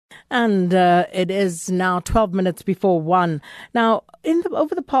And it is now 12 minutes before 1. Now,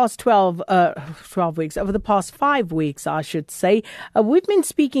 over the past 12 weeks, over the past 5 weeks, I should say, we've been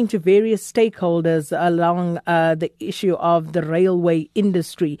speaking to various stakeholders along the issue of the railway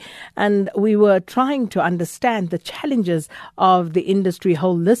industry. And we were trying to understand the challenges of the industry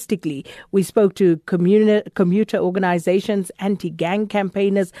holistically. We spoke to commuter organizations, anti-gang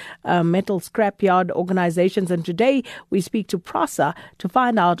campaigners, metal scrapyard organizations. And today we speak to PRASA to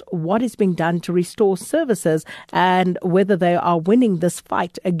find out what is being done to restore services and whether they are winning this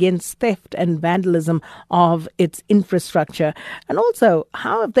fight against theft and vandalism of its infrastructure. And also,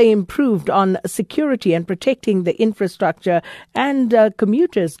 how have they improved on security and protecting the infrastructure and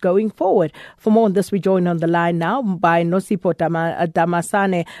commuters going forward? For more on this, we join on the line now by Nosipho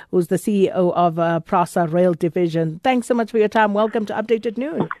Damasane, who's the CEO of PRASA Rail Division. Thanks so much for your time. Welcome to Update at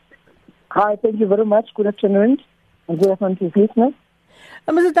Noon. Hi, thank you very much. Good afternoon. And good afternoon to you, listeners.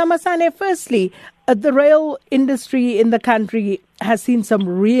 Mr. Damasane, firstly, the rail industry in the country has seen some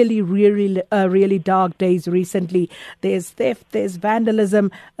really dark days recently. There's theft, there's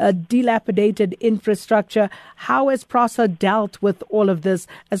vandalism, dilapidated infrastructure. How has PRASA dealt with all of this,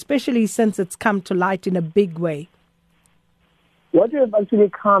 especially since it's come to light in a big way? What we have actually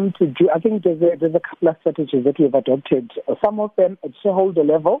come to do, I think there's a couple of strategies that we have adopted. Some of them at shareholder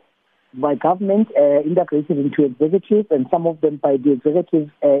level, by government integrated into executives, and some of them by the executives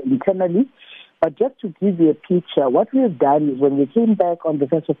internally. But just to give you a picture, what we have done is when we came back on the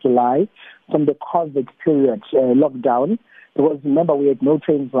 1st of July from the COVID period lockdown, because remember we had no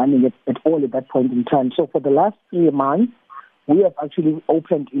trains running at all at that point in time. So for the last 3 months, we have actually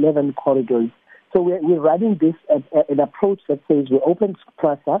opened 11 corridors. So we're running this an approach that says we open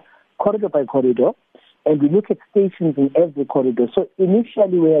PRASA corridor by corridor, and we look at stations in every corridor. So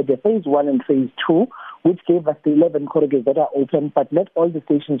initially we had the phase 1 and phase 2, which gave us the 11 corridors that are open, but not all the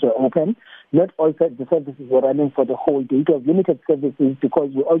stations were open. Not all the services were running for the whole day. It was limited services because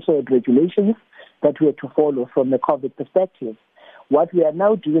we also had regulations that we had to follow from the COVID perspective. What we are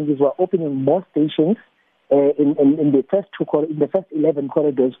now doing is we're opening more stations in the first 11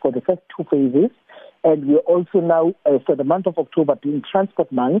 corridors for the first 2 phases. And we're also now, for the month of October, being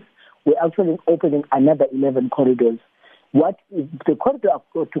transport month, we're actually opening another 11 corridors. What is the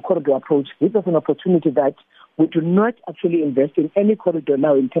corridor-to-corridor approach gives us an opportunity that we do not actually invest in any corridor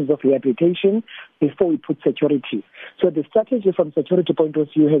now in terms of rehabilitation before we put security. So the strategy from security point of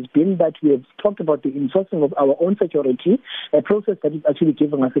view has been that we have talked about the insourcing of our own security, a process that is actually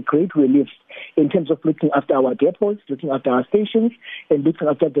giving us a great relief in terms of looking after our depots, looking after our stations, and looking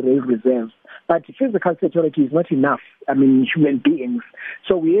after the rail reserve. But physical security is not enough, human beings.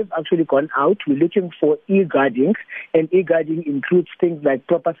 So we have actually gone out, we're looking for e-guarding, and e-guarding includes things like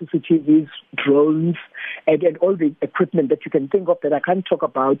proper CCTVs, drones, and all the equipment that you can think of that I can't talk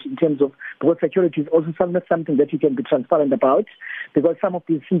about in terms of, because security is also not something that you can be transparent about, because some of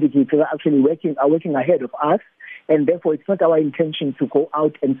these syndicates are actually working ahead of us. And therefore, it's not our intention to go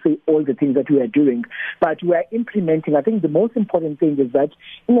out and say all the things that we are doing. But we are implementing. I think the most important thing is that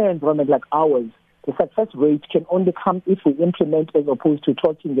in an environment like ours, the success rate can only come if we implement as opposed to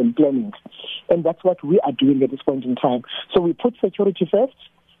talking and planning. And that's what we are doing at this point in time. So we put security first,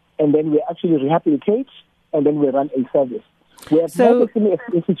 and then we actually rehabilitate, and then we run a service. We have a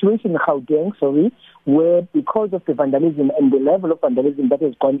situation in Gauteng, where because of the vandalism and the level of vandalism that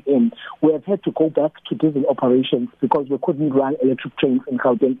has gone in, we have had to go back to diesel operations because we couldn't run electric trains in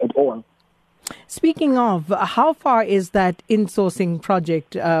Gauteng at all. Speaking of, how far is that insourcing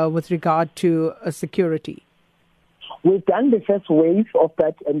project with regard to security? We've done the first wave of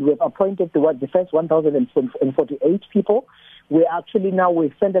that, and we've appointed the first 1,048 people. We've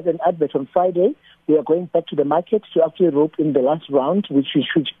sent out an advert on Friday. We are going back to the market to actually rope in the last round, which we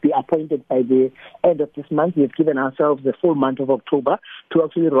should be appointed by the end of this month. We have given ourselves the full month of October to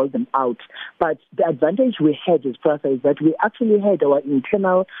actually roll them out. But the advantage we had as PRASA is that we actually had our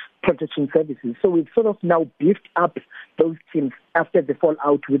internal protection services. So we've sort of now beefed up those teams after the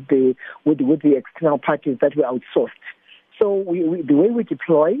fallout with the external parties that were outsourced. So the way we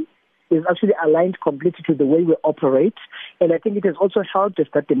deploy is actually aligned completely to the way we operate. And I think it has also helped us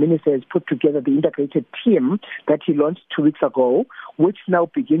that the minister has put together the integrated team that he launched 2 weeks ago, which now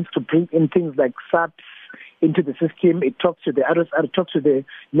begins to bring in things like SAPs into the system. It talks to the RSR, it talks to the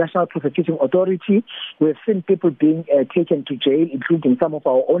National Prosecuting Authority. We've seen people being taken to jail, including some of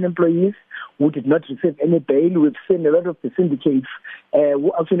our own employees who did not receive any bail. We've seen a lot of the syndicates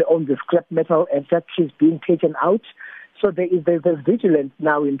who actually own the scrap metal factories being taken out. So there's vigilance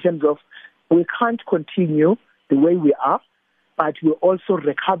now in terms of we can't continue the way we are, but we're also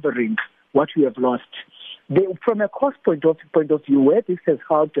recovering what we have lost. From a cost point of view, where this has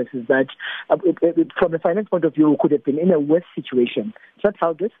helped us is that from a finance point of view, we could have been in a worse situation. It's not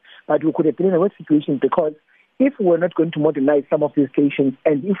helped us, but we could have been in a worse situation because if we're not going to modernize some of these stations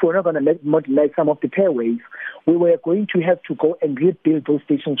and if we're not going to modernize some of the pairways, we were going to have to go and rebuild those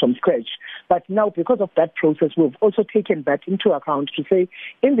stations from scratch. But now, because of that process, we've also taken that into account to say,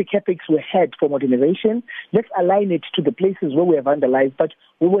 in the capex we had for modernization, let's align it to the places where we have vandalized, but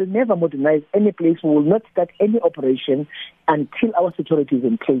we will never modernize any place. We will not start any operation until our security is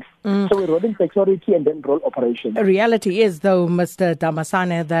in place. So we're rolling security and then roll operation. The reality is, though, Mr.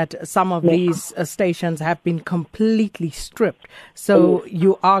 Damasane, that some of these stations have been completely stripped. So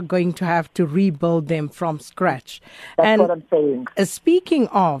you are going to have to rebuild them from scratch. That's what I'm saying. Speaking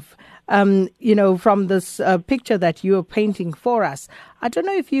of, from this picture that you're painting for us, I don't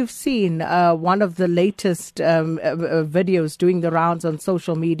know if you've seen one of the latest videos doing the rounds on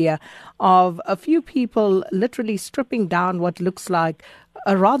social media of a few people literally stripping down what looks like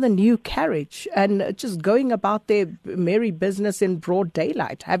a rather new carriage and just going about their merry business in broad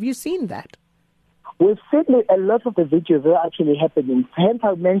daylight. Have you seen that? We've seen a lot of the videos that are actually happening. Hence,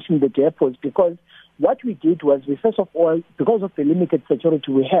 I mentioned the depots because what we did was, we first of all, because of the limited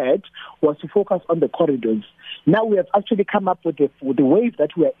security we had, was to focus on the corridors. Now we have actually come up with the wave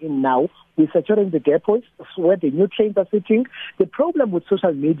that we are in now. We're securing the depots where the new trains are sitting. The problem with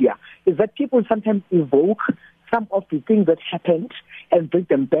social media is that people sometimes evoke some of the things that happened and bring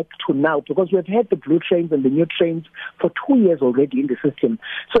them back to now, because we've had the blue trains and the new trains for 2 years already in the system.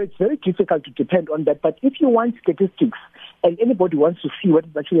 So it's very difficult to depend on that. But if you want statistics and anybody wants to see what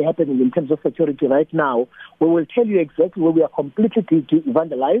is actually happening in terms of security right now, we will tell you exactly where we are completely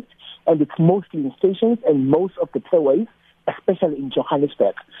vandalized, and it's mostly in stations and most of the pairways, especially in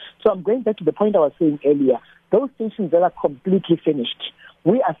Johannesburg. So I'm going back to the point I was saying earlier. Those stations that are completely finished,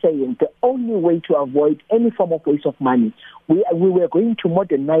 we are saying the only way to avoid any form of waste of money, we were going to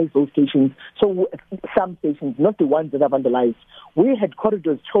modernize those stations. So some stations, not the ones that are vandalized, we had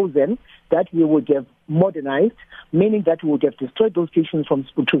corridors chosen that we would have modernized, meaning that we would have destroyed those stations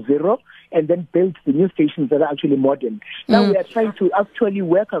to zero and then built the new stations that are actually modern. Now we are trying to actually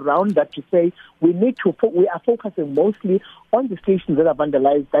work around that to say we are focusing mostly on the stations that are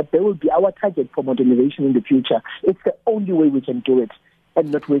vandalized, that they will be our target for modernization in the future. It's the only way we can do it and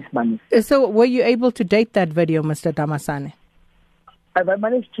not waste money. So were you able to date that video, Mr. Damasane? Have I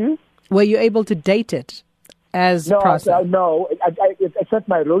managed to? Were you able to date it as PRASA? No, it's not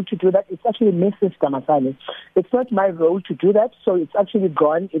my role to do that. It's actually Mrs. Damasane. It's not my role to do that, so it's actually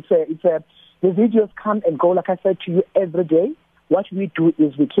gone. The videos come and go, like I said to you, every day. What we do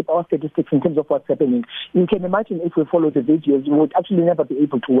is we keep our statistics in terms of what's happening. You can imagine if we follow the videos, we would actually never be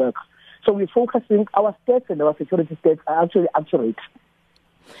able to work. So we're focusing, our stats and our security stats are actually accurate.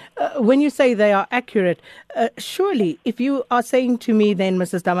 When you say they are accurate, surely if you are saying to me then,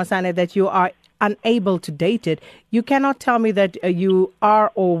 Mrs. Damasane, that you are unable to date it, you cannot tell me that you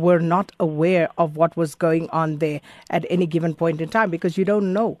are or were not aware of what was going on there at any given point in time, because you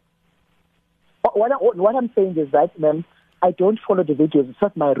don't know. What I'm saying is that, ma'am, I don't follow the videos. It's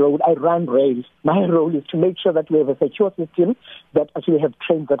not my role. I run rails. My role is to make sure that we have a secure system that actually have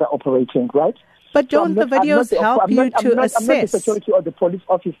trains that are operating, right? But don't the videos help you to assess? I'm not the security or the police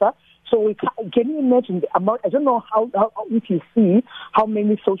officer. So can you imagine the amount? I don't know how if you see how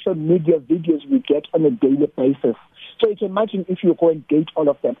many social media videos we get on a daily basis. So you can imagine if you go and date all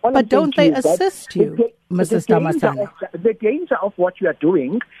of them. But don't they assist you, Mrs. Damasane? The danger of what you are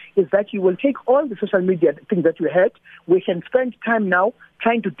doing is that you will take all the social media things that you had. We can spend time now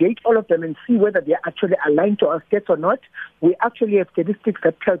trying to date all of them and see whether they are actually aligned to our stats or not. We actually have statistics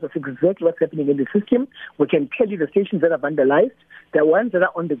that tells us exactly what's happening in the system. We can tell you the stations that are vandalized, the ones that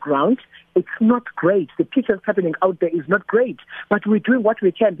are on the ground. It's not great. The pictures happening out there is not great. But we're doing what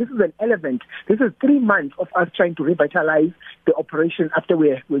we can. This is an element. This is 3 months of us trying to revitalize the operation after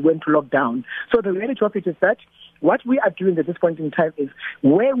we went to lockdown. So the reality of it is that what we are doing at this point in time is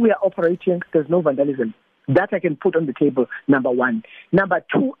where we are operating, there's no vandalism. That I can put on the table, number one. Number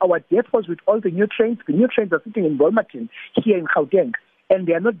two, our depots with all the new trains are sitting in Wolmerton, here in Gauteng, and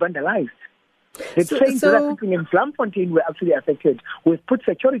they are not vandalized. The trains that are sitting in Bloemfontein were actually affected. We've put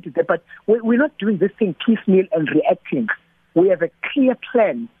security there, but we're not doing this thing piecemeal and reacting. We have a clear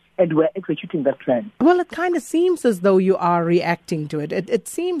plan, and we're executing that plan. Well, it kind of seems as though you are reacting to it. It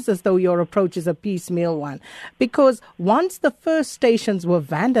seems as though your approach is a piecemeal one. Because once the first stations were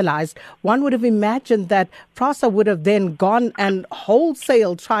vandalized, one would have imagined that PRASA would have then gone and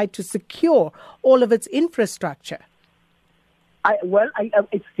wholesale tried to secure all of its infrastructure.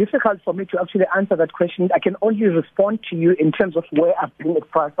 It's difficult for me to actually answer that question. I can only respond to you in terms of where I've been at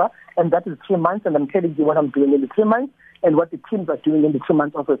PRASA, and that is 3 months, and I'm telling you what I'm doing in the 3 months and what the teams are doing in the 3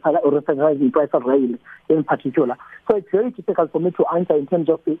 months of referencing PRASA Rail in particular. So it's very difficult for me to answer in terms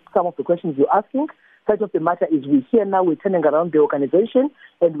of some of the questions you're asking. Fact of the matter is we're here now, we're turning around the organization,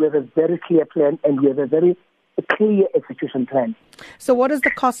 and we have a very clear plan, and we have a very clear execution plan. So what has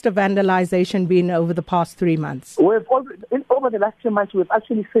the cost of vandalization been over the past 3 months? Over the last 3 months, we've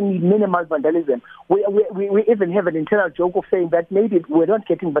actually seen minimal vandalism. We even have an internal joke of saying that maybe we're not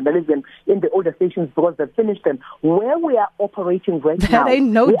getting vandalism in the older stations because they've finished them. Where we are operating right now... That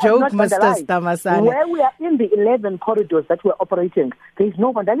ain't no joke, Mr. Damasane. Where we are in the 11 corridors that we're operating, there is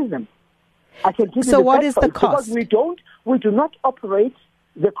no vandalism. I can give you so what is the cost? Because we do not operate.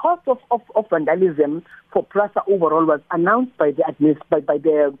 The cost of vandalism for PRASA overall was announced by the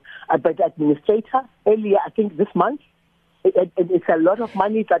administrator earlier, I think this month. It's a lot of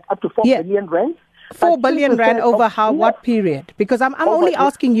money, it's up to 4 billion rand. 4 billion rand over what period? Because I'm only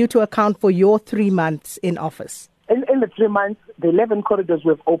asking you to account for your 3 months in office. In the 3 months, the 11 corridors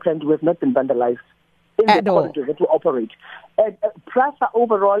we've opened, we've not been vandalized. At all. Corridors that we operate. PRASA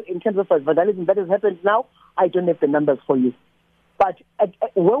overall, in terms of vandalism that has happened now, I don't have the numbers for you. But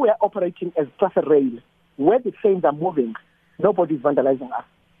where we are operating as PRASA Rail, where the trains are moving, nobody's vandalizing us.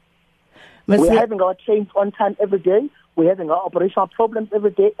 We're having our trains on time every day. We're having our operational problems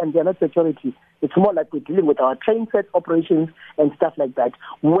every day, and they're not security. It's more like we're dealing with our train set operations and stuff like that.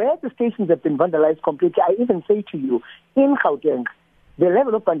 Where the stations have been vandalized completely, I even say to you, in Gauteng, the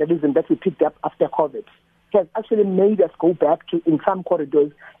level of vandalism that we picked up after COVID has actually made us go back to, in some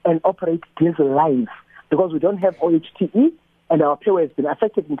corridors, and operate diesel lines because we don't have OHTE, and our power has been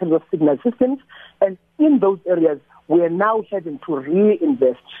affected in terms of signal systems. And in those areas, we are now having to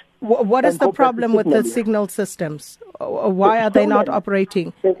reinvest. What is the problem with the signal systems? Why are they not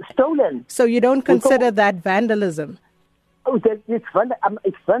operating? They're stolen. So you don't consider that vandalism?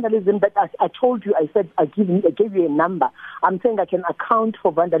 It's vandalism, but I told you, I said I gave you a number. I'm saying I can account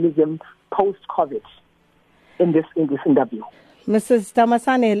for vandalism post-COVID in this interview. Mrs.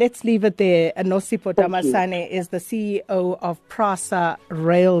 Damasane, let's leave it there. Nosipho Damasane is the CEO of PRASA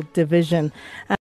Rail Division.